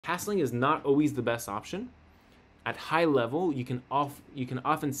Castling is not always the best option. At high level, you can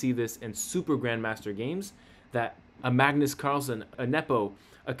often see this in super grandmaster games, that a Magnus Carlsen, a Nepo,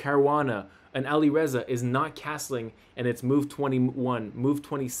 a Caruana, an Ali Reza is not castling, and it's move 21, move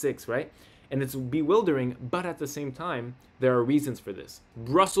 26, right? And it's bewildering, but at the same time, there are reasons for this.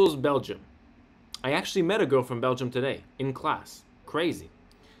 Brussels, Belgium. I actually met a girl from Belgium today in class. Crazy.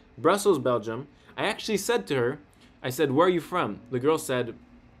 Brussels, Belgium. I actually said to her, I said, where are you from? The girl said,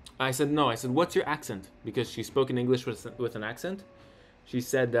 no. I said, what's your accent? Because she spoke in English with an accent. She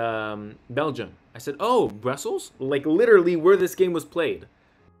said, Belgium. I said, oh, Brussels? Like literally where this game was played.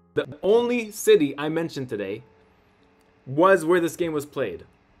 The only city I mentioned today was where this game was played.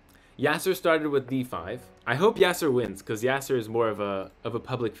 Yasser started with d5. I hope Yasser wins, because Yasser is more of a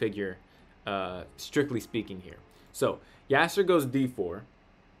public figure, strictly speaking here. So Yasser goes d4,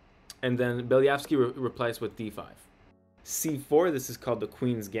 and then Beliavsky replies with d5. c4, this is called the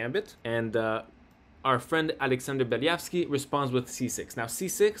Queen's Gambit, and our friend Alexander Beliavsky responds with c6. Now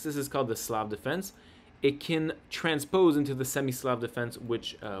c6, this is called the Slav defense. It can transpose into the semi-Slav defense,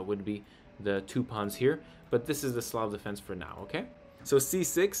 which would be the 2 pawns here, but this is the Slav defense for now, okay? So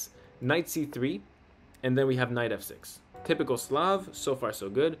c6, knight c3, and then we have knight f6. Typical Slav, so far so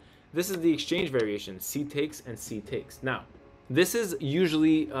good. This is the exchange variation, c takes and c takes. Now, this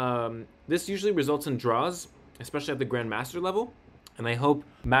usually results in draws, especially at the grandmaster level, and I hope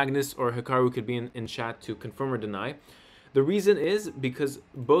Magnus or Hikaru could be in chat to confirm or deny. The reason is because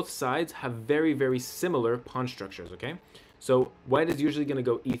both sides have very, very similar pawn structures, okay? So white is usually going to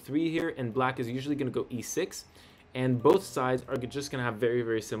go e3 here, and black is usually going to go e6, and both sides are just going to have very,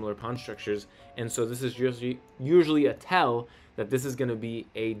 very similar pawn structures, and so this is usually a tell that this is going to be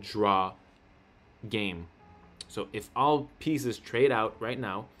a draw game. So if all pieces trade out right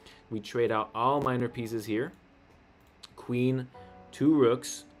now, we trade out all minor pieces here, queen, 2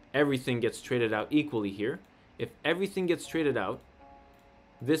 rooks, everything gets traded out equally here. If everything gets traded out,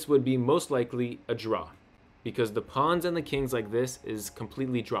 this would be most likely a draw, because the pawns and the kings like this is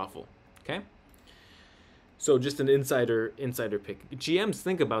completely drawful, okay? So just an insider pick. GMs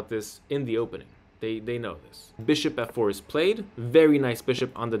think about this in the opening. They know this. Bishop f4 is played. Very nice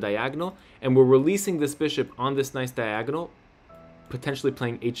bishop on the diagonal, and we're releasing this bishop on this nice diagonal, potentially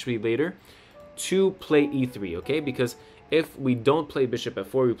playing h3 later, to play e3, okay? Because if we don't play bishop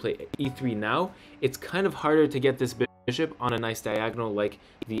f4, we play e3 now, it's kind of harder to get this bishop on a nice diagonal like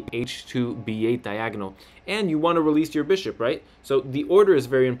the h2 b8 diagonal. And you want to release your bishop, right? So the order is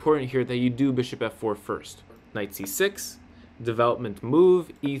very important here, that you do bishop f4 first. Knight c6, development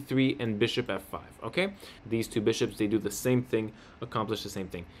move, e3, and bishop f5, okay? These 2 bishops, they do the same thing, accomplish the same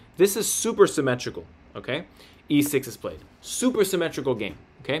thing. This is super symmetrical, okay? e6 is played. Super symmetrical game,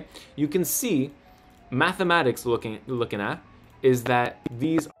 okay? You can see mathematics looking at is that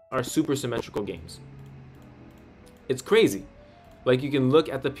these are super symmetrical games. It's crazy. Like, you can look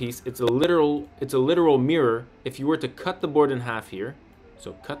at the piece, it's a literal mirror. If you were to cut the board in half here,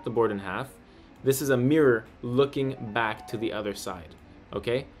 so cut the board in half, this is a mirror looking back to the other side,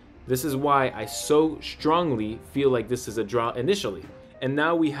 okay? This is why I so strongly feel like this is a draw initially. And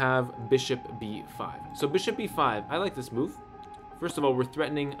now we have bishop b5. So bishop b5, I like this move. First of all, we're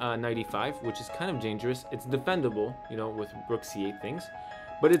threatening knight e5, which is kind of dangerous. It's defendable, you know, with rook c8 things,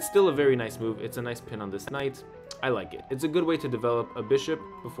 but it's still a very nice move. It's a nice pin on this knight. I like it. It's a good way to develop a bishop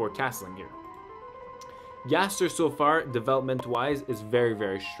before castling here. Yasser so far, development-wise, is very,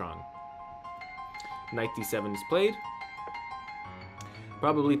 very strong. Knight d7 is played.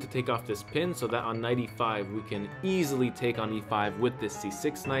 Probably to take off this pin, so that on knight e5, we can easily take on e5 with this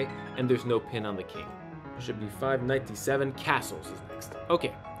c6 knight, and there's no pin on the king. Bishop b5, knight d7, castles is next.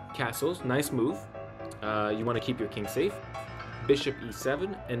 Okay, castles, nice move. You want to keep your king safe. Bishop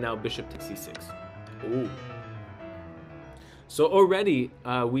e7, and now bishop takes c6. Ooh. So already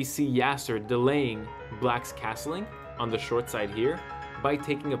we see Yasser delaying black's castling on the short side here by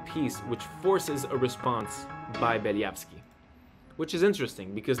taking a piece, which forces a response by Beliavsky. Which is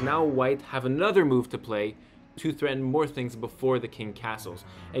interesting, because now white have another move to play to threaten more things before the king castles.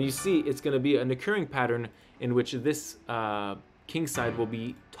 And you see it's going to be an occurring pattern in which this kingside will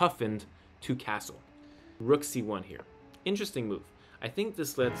be toughened to castle. Rook c1 here. Interesting move. I think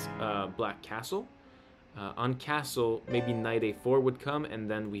this lets black castle. On castle, maybe knight a4 would come, and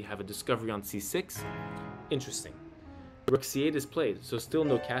then we have a discovery on c6. Interesting. Rook c8 is played, so still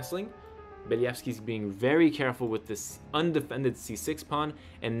no castling. Beliavsky's being very careful with this undefended c6 pawn,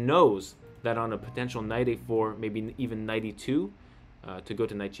 and knows that on a potential knight a4, maybe even knight e2, to go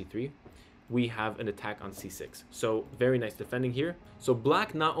to knight g3, we have an attack on c6. So very nice defending here. So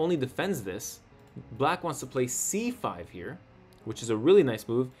black not only defends this, black wants to play c5 here, which is a really nice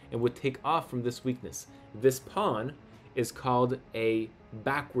move and would take off from this weakness. This pawn is called a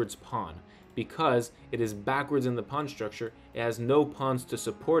backwards pawn because it is backwards in the pawn structure. It has no pawns to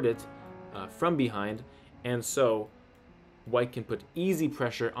support it from behind, and so white can put easy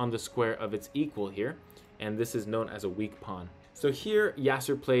pressure on the square of its equal here, and this is known as a weak pawn. So here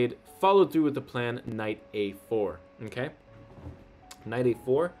Yasser followed through with the plan, knight a4, okay? Knight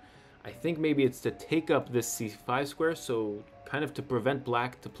a4, I think maybe it's to take up this c5 square, so kind of to prevent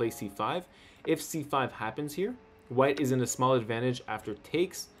black to play c5. If c5 happens here, white is in a small advantage after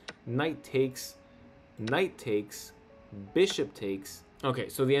takes, knight takes, bishop takes. Okay,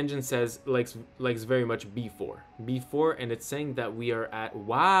 so the engine says likes very much b4, and it's saying that we are at,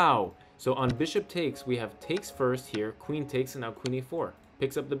 wow. So on bishop takes, we have takes first here, queen takes, and now queen a4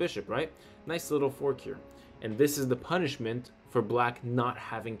 picks up the bishop, right? Nice little fork here, and this is the punishment for black not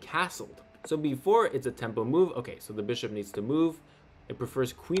having castled. So b4, it's a tempo move. Okay, so the bishop needs to move. It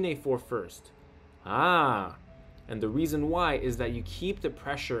prefers queen a4 first. And the reason why is that you keep the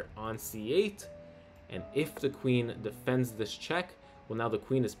pressure on c8, and if the queen defends this check, well, now the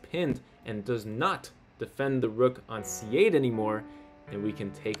queen is pinned and does not defend the rook on c8 anymore, and we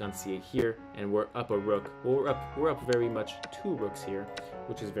can take on c8 here, and we're up a rook. Well, we're up very much 2 rooks here,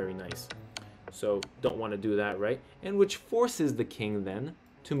 which is very nice. So don't want to do that, right? And which forces the king then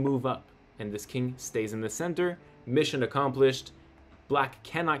to move up, and this king stays in the center. Mission accomplished. Black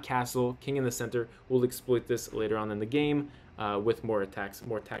cannot castle. King in the center. We'll exploit this later on in the game with more attacks,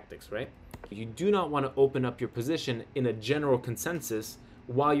 more tactics, right? You do not want to open up your position in a general consensus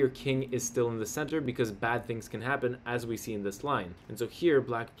while your king is still in the center, because bad things can happen, as we see in this line. And so here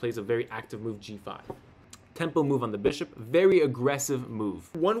black plays a very active move, g5. Tempo move on the bishop, very aggressive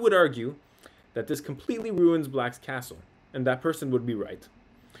move. One would argue that this completely ruins black's castle, and that person would be right.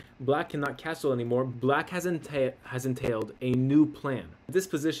 Black cannot castle anymore. Black has entailed a new plan. This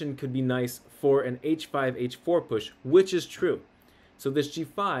position could be nice for an h5, h4 push, which is true. So this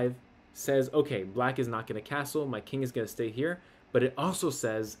g5 says, okay, black is not going to castle, my king is going to stay here, but it also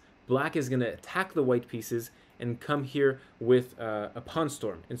says black is going to attack the white pieces and come here with a pawn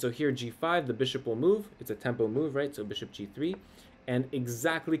storm. And so here g5, the bishop will move. It's a tempo move, right? So bishop g3, and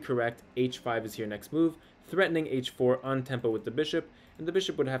exactly correct, h5 is here next move, threatening h4 on tempo with the bishop, and the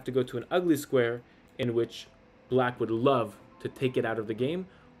bishop would have to go to an ugly square in which black would love to take it out of the game.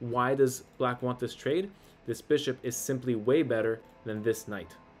 Why does black want this trade? This bishop is simply way better than this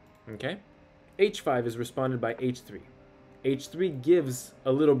knight. Okay? h5 is responded by h3. h3 gives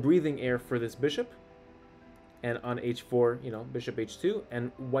a little breathing air for this bishop, and on h4, you know, bishop h2,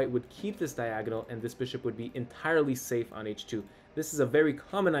 and white would keep this diagonal, and this bishop would be entirely safe on h2. This is a very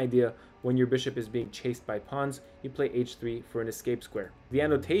common idea when your bishop is being chased by pawns. You play h3 for an escape square. The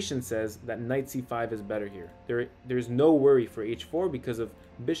annotation says that knight c5 is better here. There's no worry for h4 because of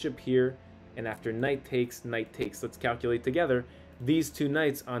bishop here, and after knight takes, let's calculate together. These two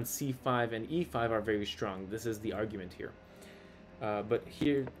knights on c5 and e5 are very strong. This is the argument here. But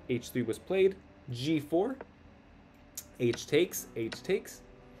here h3 was played, g4, h takes,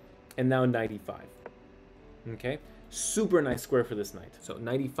 and now knight e5. Okay, super nice square for this knight. So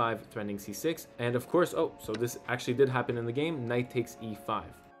knight e5 threatening c6, and of course, oh, so this actually did happen in the game, knight takes e5.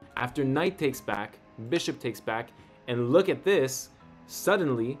 After knight takes back, bishop takes back, and look at this,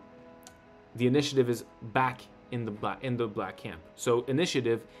 suddenly the initiative is back in the black camp. So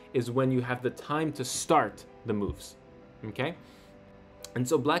initiative is when you have the time to start the moves. Okay, and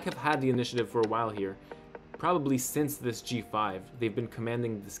so black have had the initiative for a while here, probably since this g5. They've been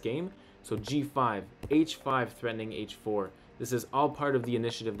commanding this game. So g5, h5 threatening h4. This is all part of the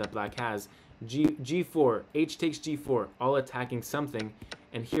initiative that black has. G4, h takes g4, all attacking something.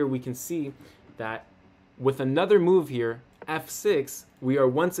 And here we can see that with another move here, f6, we are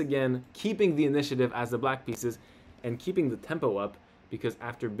once again keeping the initiative as the black pieces and keeping the tempo up, because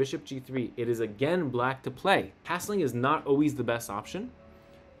after bishop g3, it is again black to play. Castling is not always the best option.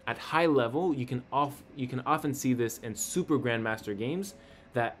 At high level, you can often see this in super grandmaster games,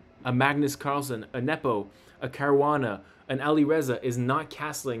 that a Magnus Carlsen, a Nepo, a Caruana, an Ali Reza is not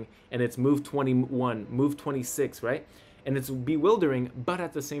castling, and it's move 21, move 26, right? And it's bewildering, but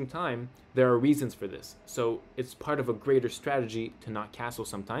at the same time, there are reasons for this. So it's part of a greater strategy to not castle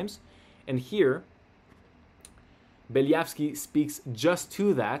sometimes. And here, Beliavsky speaks just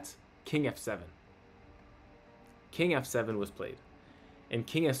to that, king f7. King f7 was played. And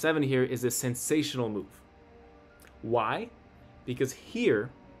king f7 here is a sensational move. Why? Because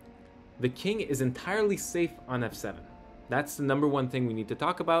here, the king is entirely safe on f7. That's the number one thing we need to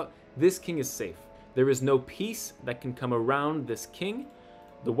talk about. This king is safe. There is no piece that can come around this king.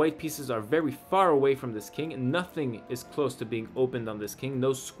 The white pieces are very far away from this king. Nothing is close to being opened on this king.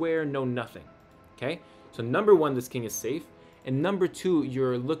 No square, no nothing. Okay? So number one, this king is safe. And number two,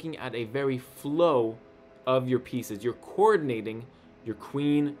 you're looking at a very flow of your pieces. You're coordinating your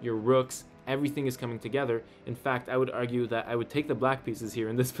queen, your rooks, everything is coming together. In fact, I would argue that I would take the black pieces here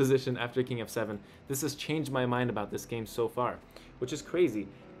in this position after king f7. This has changed my mind about this game so far, which is crazy.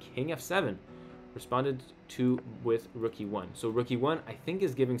 King f7 responded to with rook e1. So rook e1, I think,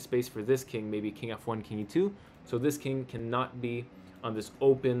 is giving space for this king, maybe king f1, king e2. So this king cannot be on this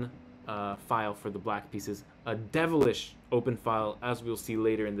open file for the black pieces. A devilish open file, as we'll see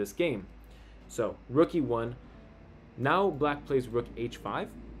later in this game. So rook e1. Now black plays rook h5.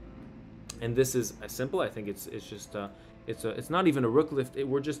 And this is as simple. I think it's just it's not even a rook lift.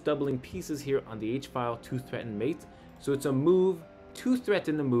 We're just doubling pieces here on the h file to threaten mate. So it's a move to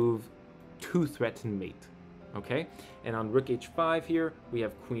threaten a move to threaten mate. Okay, and on rook h5 here we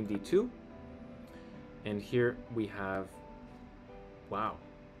have queen d2, and here we have, wow,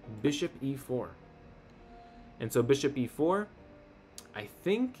 bishop e4. And so bishop e4, I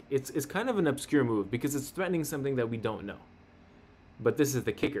think it's kind of an obscure move because it's threatening something that we don't know. But this is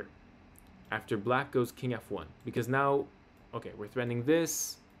the kicker. After black goes king f1, because now, okay, we're threatening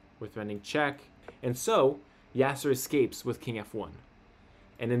this, we're threatening check, and so Yasser escapes with king f1.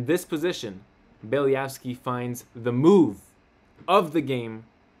 And in this position, Beliavsky finds the move of the game,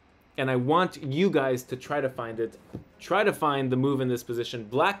 and I want you guys to try to find it. Try to find the move in this position.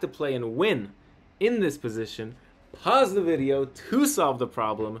 Black to play and win in this position. Pause the video to solve the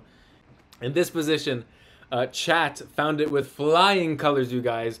problem. In this position, chat found it with flying colors, you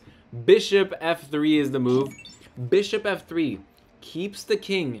guys. Bishop f3 is the move. Bishop f3 keeps the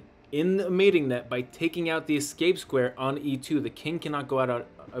king in the mating net by taking out the escape square on e2. The king cannot go out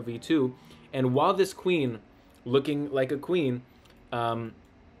of e2. And while this queen, looking like a queen,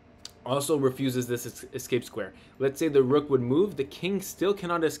 also refuses this escape square. Let's say the rook would move, the king still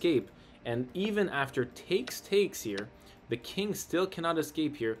cannot escape. And even after takes here, the king still cannot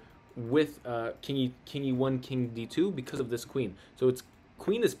escape here with king e1, king d2 because of this queen. So it's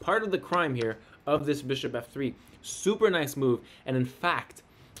queen is part of the crime here of this bishop f3. Super nice move. And in fact,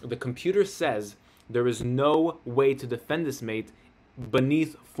 the computer says there is no way to defend this mate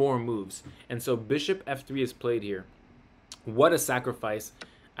beneath 4 moves. And so bishop f3 is played here. What a sacrifice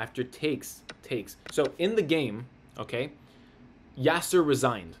after takes. So in the game, okay, Yasser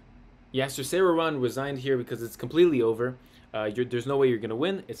resigned. Seirawan resigned here because it's completely over. There's no way you're going to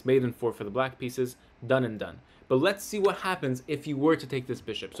win. It's mate in 4 for the black pieces. Done and done. But let's see what happens if you were to take this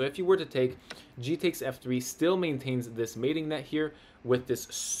bishop. So if you were to take, g takes f3, still maintains this mating net here with this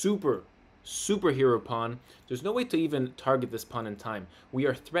superhero pawn. There's no way to even target this pawn in time. We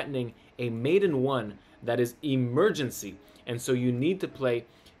are threatening a mate in 1 that is emergency. And so you need to play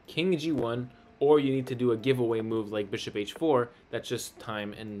king g1, or you need to do a giveaway move like bishop h4. That's just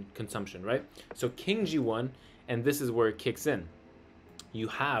time and consumption, right? So king g1, and this is where it kicks in. You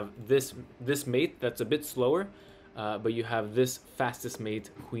have this mate that's a bit slower, but you have this fastest mate,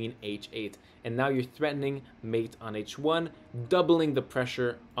 queen h8. And now you're threatening mate on h1, doubling the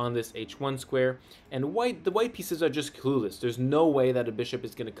pressure on this h1 square. And the white pieces are just clueless. There's no way that a bishop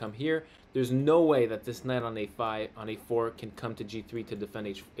is going to come here. There's no way that this knight on a5, on a4 can come to g3 to defend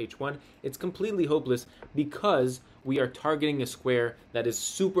h1. It's completely hopeless because we are targeting a square that is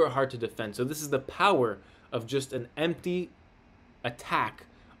super hard to defend. So this is the power of just an empty attack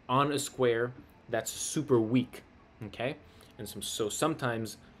on a square that's super weak, okay? And so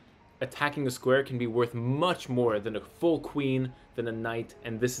sometimes attacking a square can be worth much more than a full queen, than a knight,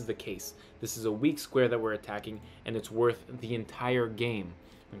 and this is the case. This is a weak square that we're attacking, and it's worth the entire game,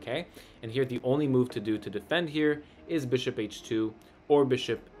 okay? And here the only move to do to defend here is bishop h2 or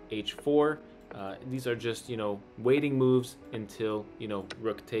bishop h4. These are just, waiting moves until,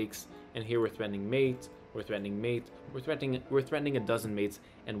 rook takes, and here we're threatening mate, we're threatening mate, we're threatening a dozen mates,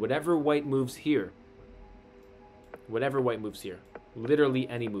 and whatever white moves here, literally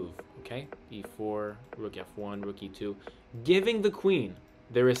any move, okay? e4, rook f1, rook e2, giving the queen,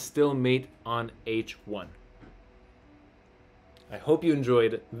 there is still mate on h1. I hope you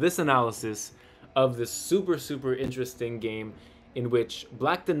enjoyed this analysis of this super interesting game in which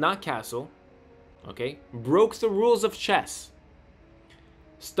black did not castle, okay? Broke the rules of chess.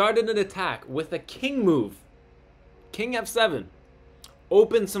 Started an attack with a king move, king f7,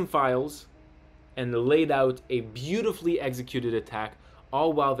 opened some files, and laid out a beautifully executed attack,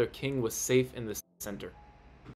 all while their king was safe in the center.